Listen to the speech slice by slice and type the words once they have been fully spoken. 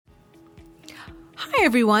Hi,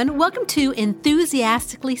 everyone. Welcome to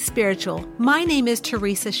Enthusiastically Spiritual. My name is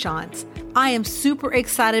Teresa Shantz. I am super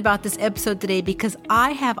excited about this episode today because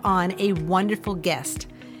I have on a wonderful guest.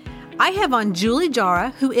 I have on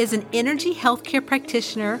Jara, who is an energy healthcare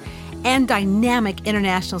practitioner and dynamic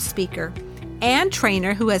international speaker and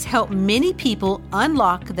trainer who has helped many people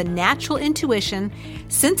unlock the natural intuition,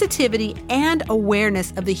 sensitivity, and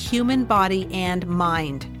awareness of the human body and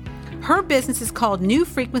mind. Her business is called New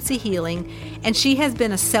Frequency Healing, and she has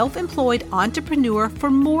been a self-employed entrepreneur for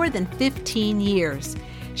more than 15 years.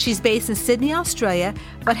 She's based in Sydney, Australia,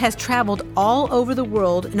 but has traveled all over the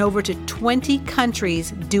world in over to 20 countries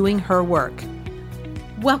doing her work.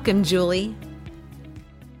 Welcome, Julie.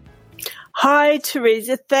 Hi,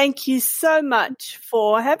 Teresa. Thank you so much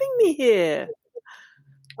for having me here.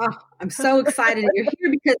 Oh, I'm so excited that you're here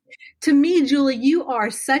because to me, Julie, you are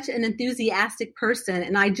such an enthusiastic person,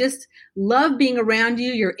 and I just love being around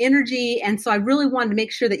you, your energy. And so I really wanted to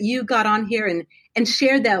make sure that you got on here and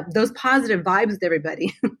shared those positive vibes with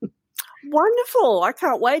everybody. Wonderful. I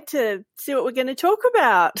can't wait to see what we're going to talk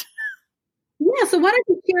about. Yeah, so why don't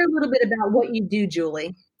you share a little bit about what you do,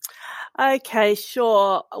 Julie? Okay,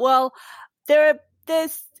 sure. Well,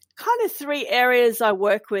 there's kind of three areas I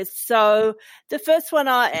work with. So the first one,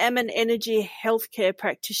 I am an energy healthcare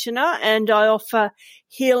practitioner, and I offer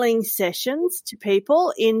healing sessions to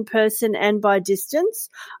people in person and by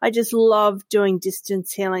distance. I just love doing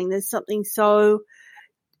distance healing. There's something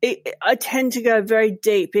I tend to go very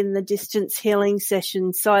deep in the distance healing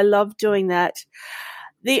sessions, so I love doing that.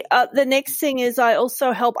 The next thing is I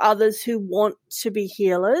also help others who want to be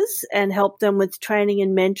healers and help them with training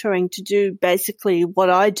and mentoring to do basically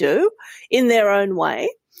what I do in their own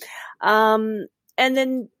way. And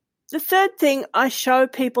then the third thing, I show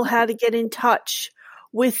people how to get in touch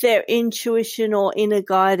with their intuition or inner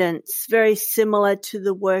guidance, very similar to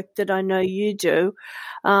the work that I know you do.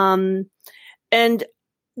 And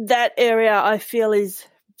that area I feel is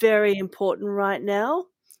very important right now.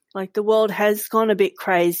 Like, the world has gone a bit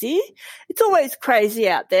crazy. It's always crazy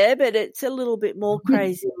out there, but it's a little bit more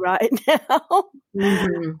crazy right now.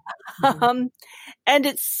 Mm-hmm. And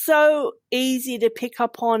it's so easy to pick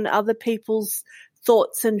up on other people's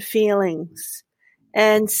thoughts and feelings.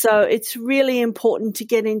 And so it's really important to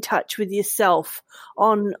get in touch with yourself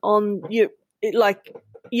on your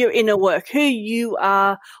inner work, who you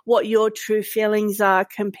are, what your true feelings are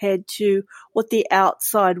compared to what the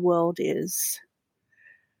outside world is.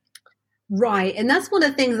 Right. And that's one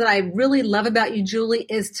of the things that I really love about you, Julie,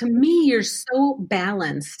 is to me, you're so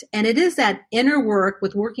balanced. And it is that inner work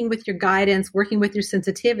with working with your guidance, working with your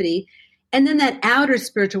sensitivity, and then that outer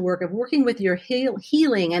spiritual work of working with your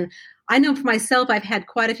healing. And I know for myself, I've had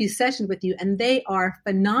quite a few sessions with you, and they are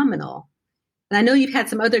phenomenal. And I know you've had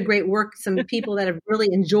some other great work, some people that have really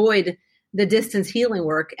enjoyed the distance healing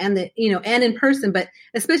work and and in person, but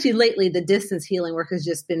especially lately, the distance healing work has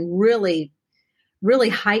just been really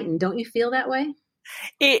heightened. Don't you feel that way?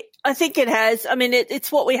 I think it has. I mean,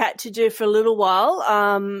 it's what we had to do for a little while.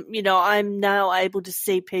 I'm now able to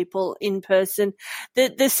see people in person.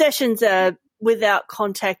 The sessions are without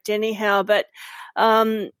contact anyhow, but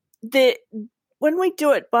when we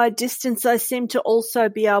do it by distance, I seem to also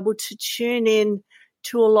be able to tune in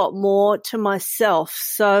to a lot more to myself.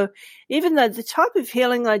 So even though the type of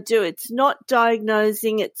healing I do, it's not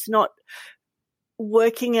diagnosing, it's not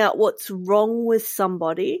working out what's wrong with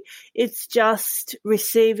somebody. It's just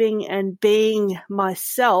receiving and being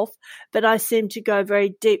myself, but I seem to go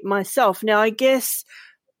very deep myself. Now, I guess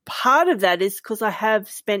part of that is because I have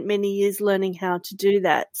spent many years learning how to do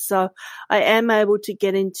that. So I am able to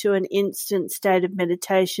get into an instant state of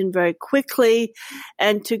meditation very quickly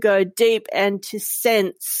and to go deep and to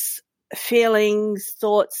sense feelings,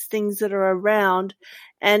 thoughts, things that are around,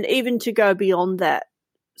 and even to go beyond that.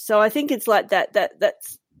 So I think it's like that.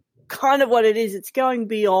 That's kind of what it is. It's going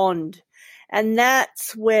beyond. And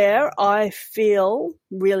that's where I feel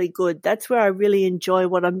really good. That's where I really enjoy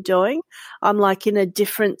what I'm doing. I'm like in a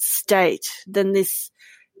different state than this,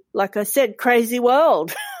 like I said, crazy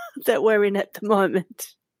world that we're in at the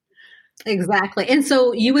moment. Exactly. And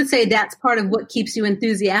so you would say that's part of what keeps you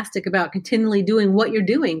enthusiastic about continually doing what you're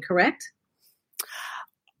doing, correct?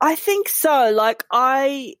 I think so.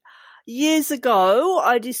 Years ago,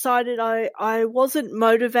 I decided I wasn't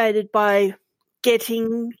motivated by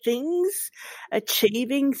getting things,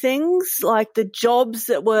 achieving things, like the jobs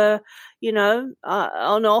that were,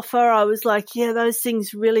 on offer. I was like, yeah, those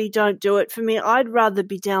things really don't do it for me. I'd rather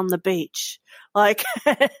be down the beach.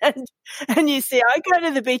 And you see, I go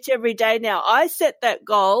to the beach every day now. I set that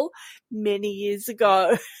goal many years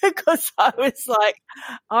ago because I was like,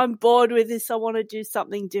 I'm bored with this. I want to do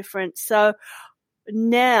something different. So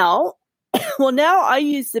now, well, now I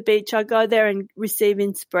use the beach. I go there and receive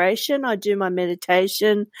inspiration. I do my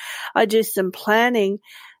meditation. I do some planning.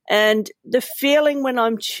 And the feeling when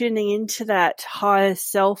I'm tuning into that higher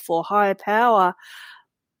self or higher power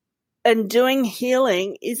and doing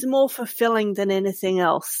healing is more fulfilling than anything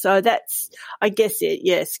else. So that's, I guess it,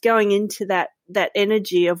 yes, going into that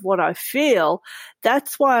energy of what I feel.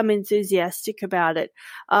 That's why I'm enthusiastic about it.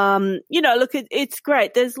 Look, it's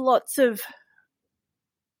great. There's lots of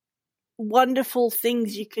wonderful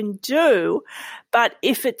things you can do, but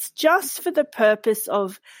if it's just for the purpose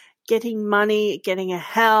of getting money, getting a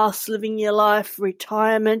house, living your life,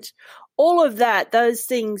 retirement, all of that, those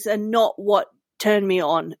things are not what turned me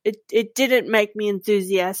on. It didn't make me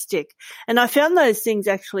enthusiastic. And I found those things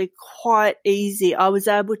actually quite easy. I was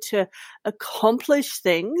able to accomplish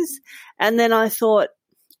things. And then I thought,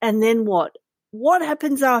 and then what? What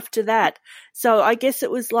happens after that? So I guess it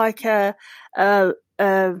was like a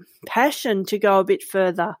passion to go a bit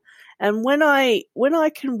further. And when I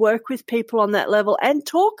can work with people on that level and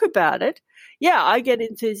talk about it, yeah, I get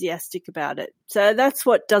enthusiastic about it. So that's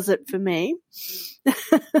what does it for me.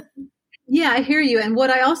 Yeah, I hear you. And what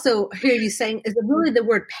I also hear you saying is really the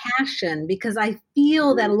word passion, because I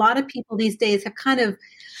feel that a lot of people these days have kind of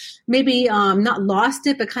maybe not lost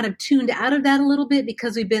it, but kind of tuned out of that a little bit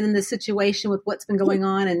because we've been in this situation with what's been going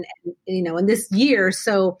on and in this year.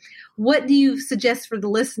 So what do you suggest for the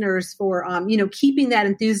listeners for, keeping that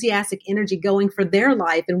enthusiastic energy going for their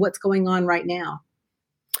life and what's going on right now?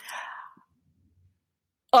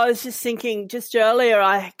 I was just thinking just earlier,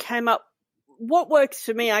 what works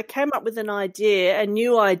for me, I came up with a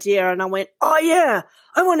new idea, and I went, oh yeah,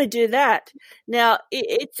 I want to do that. Now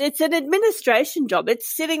it's an administration job.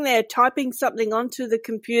 It's sitting there typing something onto the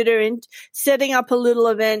computer and setting up a little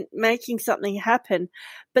event, making something happen.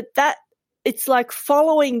 But it's like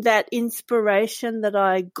following that inspiration that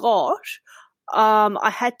I got. I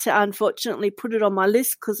had to unfortunately put it on my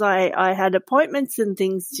list because I had appointments and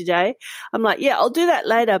things today. I'm like, yeah, I'll do that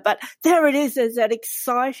later. But there it is. There's that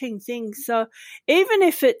exciting thing. So even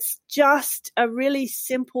if it's just a really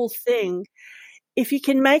simple thing, if you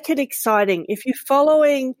can make it exciting, if you're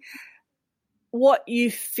following what you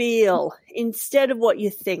feel instead of what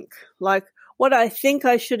you think, like what I think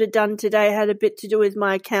I should have done today had a bit to do with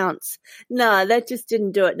my accounts. No, that just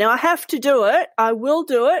didn't do it. Now I have to do it. I will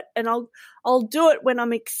do it, and I'll do it when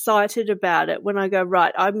I'm excited about it, when I go,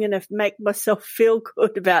 right, I'm going to make myself feel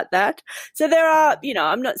good about that. So there are,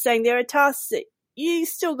 I'm not saying there are tasks that you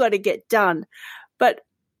still got to get done, but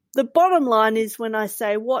the bottom line is when I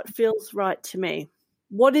say what feels right to me,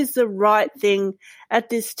 what is the right thing at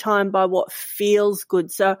this time by what feels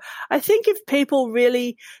good. So I think if people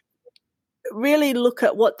really look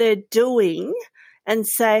at what they're doing and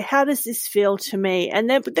say, how does this feel to me? And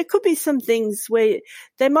there could be some things where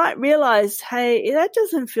they might realize, hey, that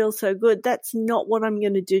doesn't feel so good. That's not what I'm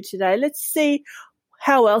going to do today. Let's see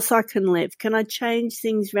how else I can live. Can I change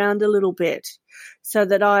things around a little bit so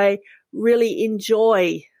that I really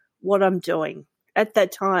enjoy what I'm doing at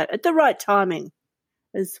that time, at the right timing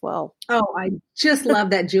as well? Oh, I just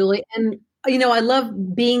love that, Julie. And, I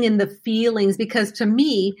love being in the feelings, because to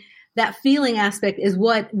me, that feeling aspect is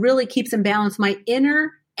what really keeps in balance my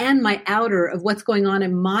inner and my outer of what's going on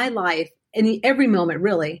in my life in every moment,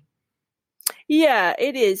 really. Yeah,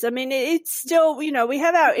 it is. I mean, it's still, we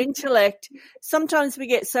have our intellect. Sometimes we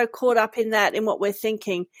get so caught up in that, in what we're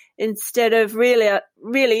thinking, instead of really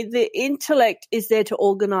the intellect is there to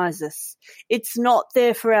organize us. It's not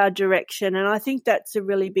there for our direction. And I think that's a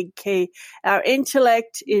really big key. Our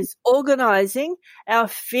intellect is organizing. Our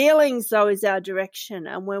feelings, though, is our direction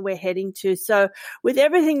and where we're heading to. So with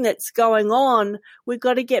everything that's going on, we've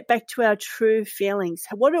got to get back to our true feelings.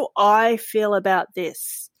 What do I feel about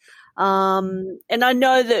this? And I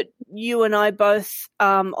know that you and I both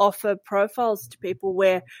offer profiles to people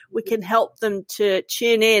where we can help them to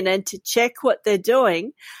tune in and to check what they're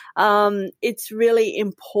doing. It's really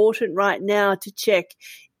important right now to check,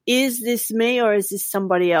 is this me or is this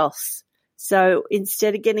somebody else? So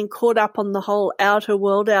instead of getting caught up on the whole outer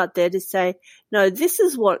world out there, to say, no, this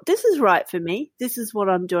is right for me. This is what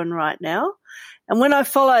I'm doing right now. And when I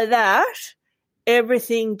follow that,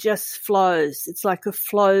 everything just flows. It's like a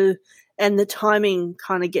flow, and the timing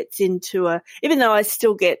kind of gets into even though I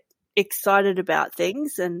still get excited about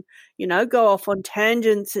things and, go off on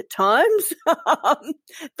tangents at times,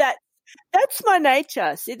 that's my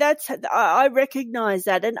nature. See, I recognize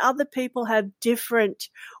that, and other people have different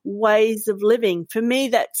ways of living. For me,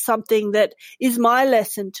 that's something that is my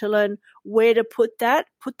lesson, to learn where to put that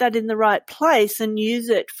in the right place and use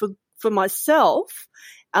it for myself.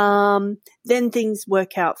 Then things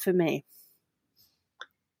work out for me.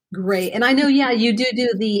 Great. And I know, yeah, you do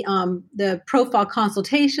the profile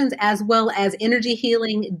consultations as well as energy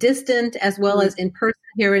healing, distant as well as in person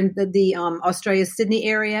here in the Australia, Sydney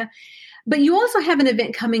area. But you also have an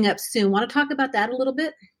event coming up soon. Want to talk about that a little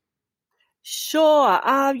bit? Sure.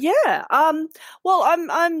 Yeah. Well,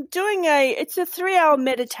 I'm doing it's a 3-hour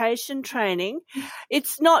meditation training.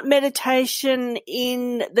 It's not meditation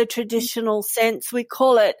in the traditional sense. We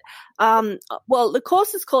call it, well, the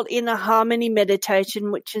course is called Inner Harmony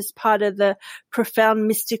Meditation, which is part of the Profound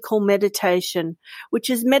Mystical Meditation, which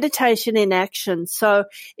is meditation in action. So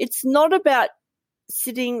it's not about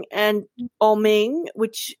sitting and oming,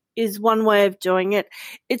 which is one way of doing it.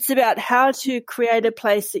 It's about how to create a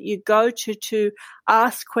place that you go to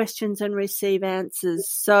ask questions and receive answers.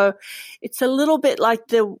 So it's a little bit like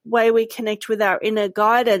the way we connect with our inner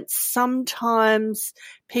guidance. Sometimes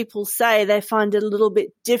people say they find it a little bit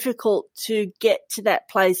difficult to get to that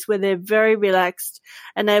place where they're very relaxed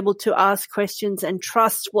and able to ask questions and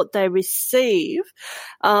trust what they receive.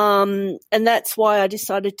 And that's why I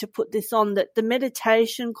decided to put this on, that the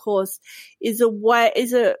meditation course is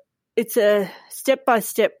it's a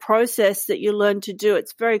step-by-step process that you learn to do.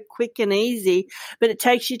 It's very quick and easy, but it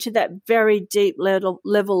takes you to that very deep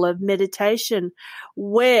level of meditation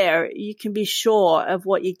where you can be sure of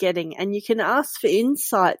what you're getting, and you can ask for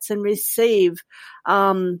insights and receive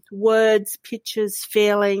words, pictures,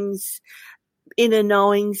 feelings, inner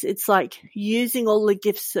knowings. It's like using all the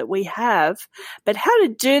gifts that we have, but how to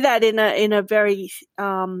do that in a very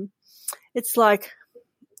it's like,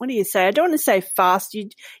 what do you say? I don't want to say fast. You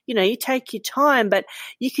take your time, but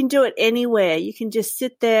you can do it anywhere. You can just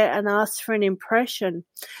sit there and ask for an impression.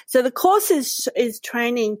 So the course is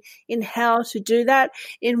training in how to do that,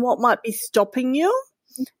 in what might be stopping you,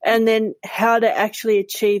 and then how to actually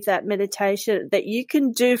achieve that meditation that you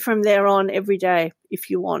can do from there on every day if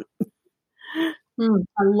you want.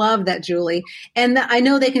 I love that, Julie. And I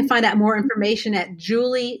know they can find out more information at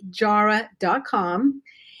juliejara.com.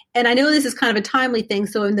 And I know this is kind of a timely thing.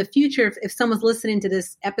 So in the future, if someone's listening to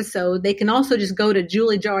this episode, they can also just go to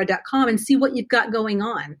juliejara.com and see what you've got going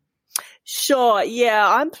on. Sure. Yeah.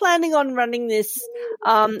 I'm planning on running this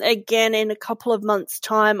again in a couple of months'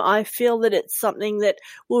 time. I feel that it's something that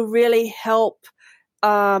will really help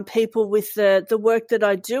people with the work that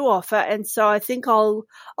I do offer. And so I think I'll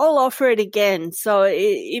offer it again. So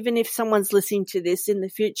even if someone's listening to this in the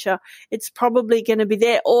future, it's probably going to be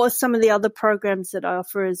there, or some of the other programs that I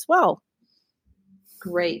offer as well.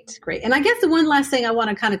 Great. And I guess the one last thing I want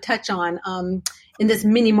to kind of touch on in this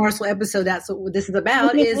mini morsel episode, that's what this is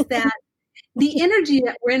about, is that the energy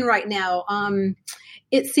that we're in right now,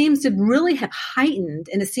 it seems to really have heightened,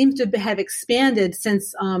 and it seems to have expanded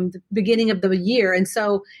since the beginning of the year. And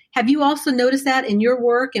so have you also noticed that in your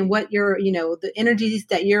work and what your, the energies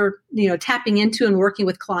that you're, tapping into and working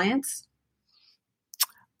with clients?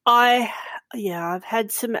 I've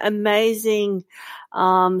had some amazing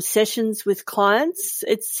sessions with clients.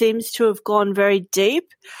 It seems to have gone very deep.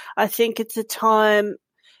 I think it's a time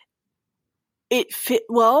it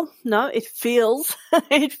feels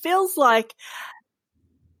like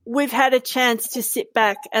we've had a chance to sit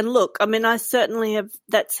back and look. I mean, I certainly have,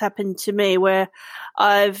 that's happened to me, where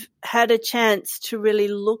I've had a chance to really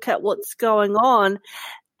look at what's going on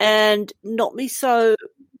and not be so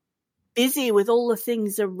busy with all the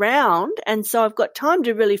things around. And so I've got time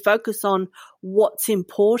to really focus on what's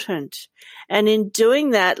important. And in doing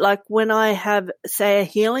that, like when I have, say, a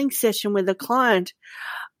healing session with a client,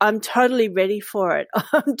 I'm totally ready for it.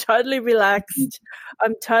 I'm totally relaxed.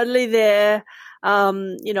 I'm totally there. I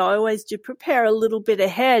always do prepare a little bit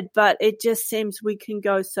ahead, but it just seems we can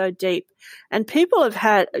go so deep. And people have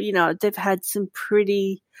had, they've had some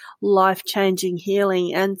pretty life-changing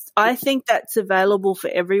healing. And I think that's available for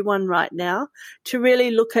everyone right now, to really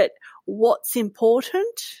look at what's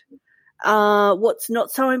important, what's not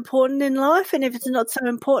so important in life. And if it's not so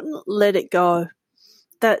important, let it go.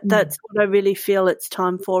 That's what I really feel it's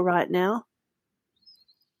time for right now.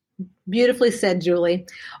 Beautifully said, Julie.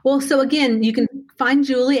 Well, so again, you can find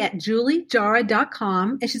Julie at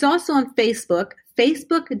juliejara.com. And she's also on Facebook,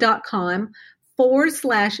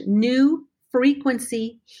 facebook.com/new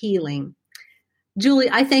frequency healing. Julie,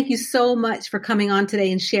 I thank you so much for coming on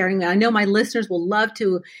today and sharing that. I know my listeners will love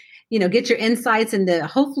to, get your insights and to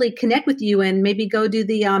hopefully connect with you and maybe go do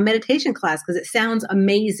the meditation class, because it sounds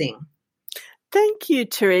amazing. Thank you,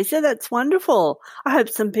 Teresa. That's wonderful. I hope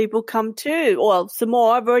some people come too. Well, some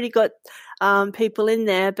more. I've already got people in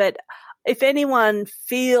there, but if anyone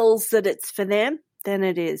feels that it's for them, then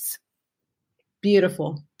it is.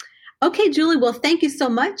 Beautiful. Okay, Julie. Well, thank you so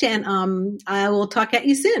much, and I will talk at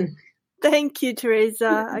you soon. Thank you,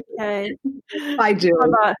 Teresa. Okay. Bye, Julie.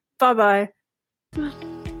 Bye-bye.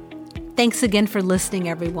 Thanks again for listening,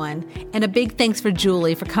 everyone. And a big thanks for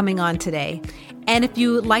Julie for coming on today. And if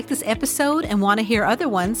you like this episode and want to hear other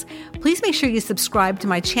ones, please make sure you subscribe to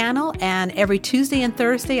my channel. And every Tuesday and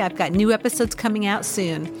Thursday, I've got new episodes coming out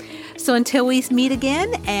soon. So until we meet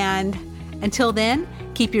again, and until then,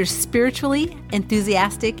 keep your spiritually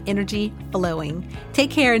enthusiastic energy flowing.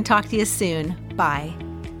 Take care and talk to you soon. Bye.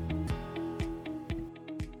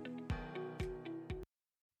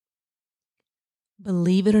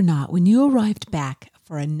 Believe it or not, when you arrived back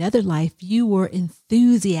for another life, you were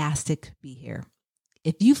enthusiastic to be here.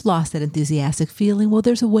 If you've lost that enthusiastic feeling, well,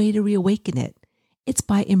 there's a way to reawaken it. It's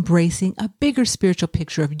by embracing a bigger spiritual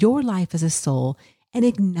picture of your life as a soul and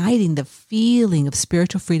igniting the feeling of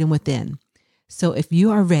spiritual freedom within. So if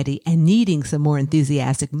you are ready and needing some more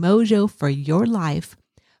enthusiastic mojo for your life,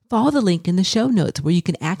 follow the link in the show notes where you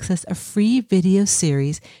can access a free video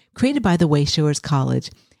series created by the Wayshowers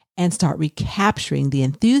College and start recapturing the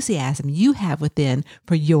enthusiasm you have within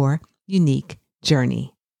for your unique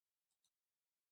journey.